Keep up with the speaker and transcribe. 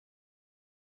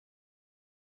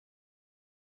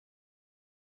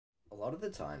A lot of the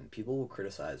time, people will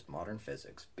criticize modern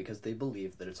physics because they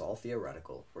believe that it's all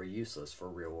theoretical or useless for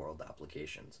real-world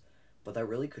applications, but that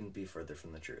really couldn't be further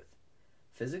from the truth.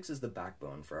 Physics is the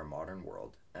backbone for our modern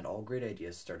world, and all great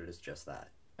ideas started as just that,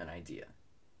 an idea.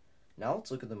 Now let's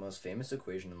look at the most famous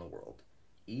equation in the world,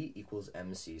 E equals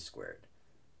mc squared.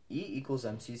 E equals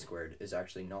mc squared is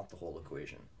actually not the whole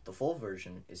equation. The full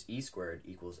version is E squared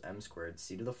equals m squared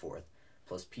c to the fourth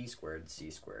plus p squared c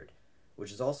squared,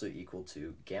 which is also equal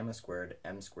to gamma squared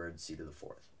m squared c to the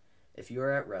fourth. If you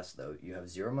are at rest, though, you have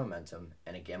zero momentum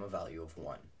and a gamma value of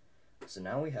 1. So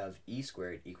now we have E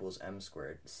squared equals m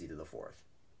squared c to the fourth.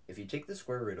 If you take the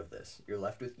square root of this, you're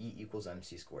left with E equals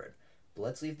mc squared, but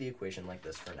let's leave the equation like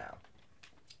this for now.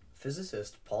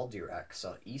 Physicist Paul Dirac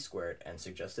saw E squared and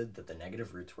suggested that the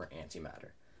negative roots were antimatter.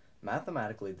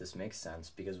 Mathematically, this makes sense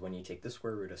because when you take the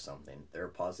square root of something, there are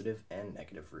positive and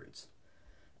negative roots.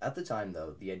 At the time,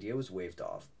 though, the idea was waved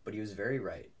off, but he was very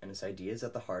right, and his idea is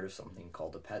at the heart of something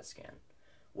called a PET scan.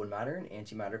 When matter and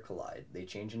antimatter collide, they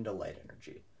change into light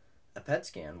energy. A PET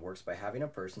scan works by having a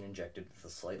person injected with a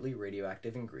slightly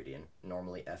radioactive ingredient,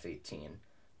 normally F18,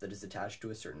 that is attached to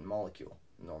a certain molecule,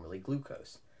 normally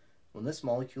glucose. When this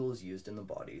molecule is used in the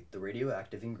body, the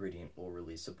radioactive ingredient will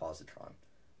release a positron.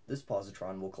 This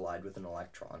positron will collide with an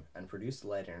electron and produce the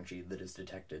light energy that is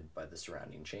detected by the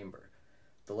surrounding chamber.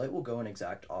 The light will go in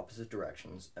exact opposite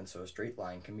directions, and so a straight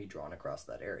line can be drawn across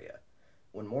that area.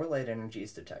 When more light energy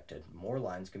is detected, more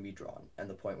lines can be drawn, and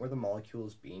the point where the molecule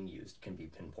is being used can be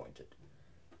pinpointed.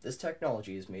 This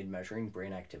technology has made measuring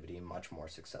brain activity much more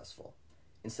successful.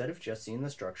 Instead of just seeing the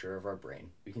structure of our brain,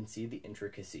 we can see the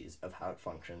intricacies of how it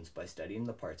functions by studying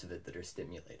the parts of it that are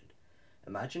stimulated.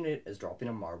 Imagine it as dropping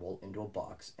a marble into a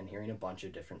box and hearing a bunch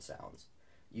of different sounds.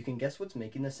 You can guess what's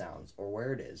making the sounds or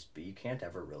where it is, but you can't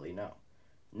ever really know.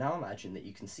 Now imagine that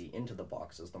you can see into the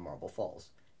box as the marble falls.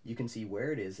 You can see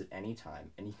where it is at any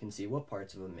time, and you can see what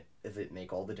parts of it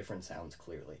make all the different sounds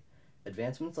clearly.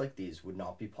 Advancements like these would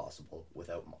not be possible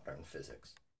without modern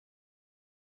physics.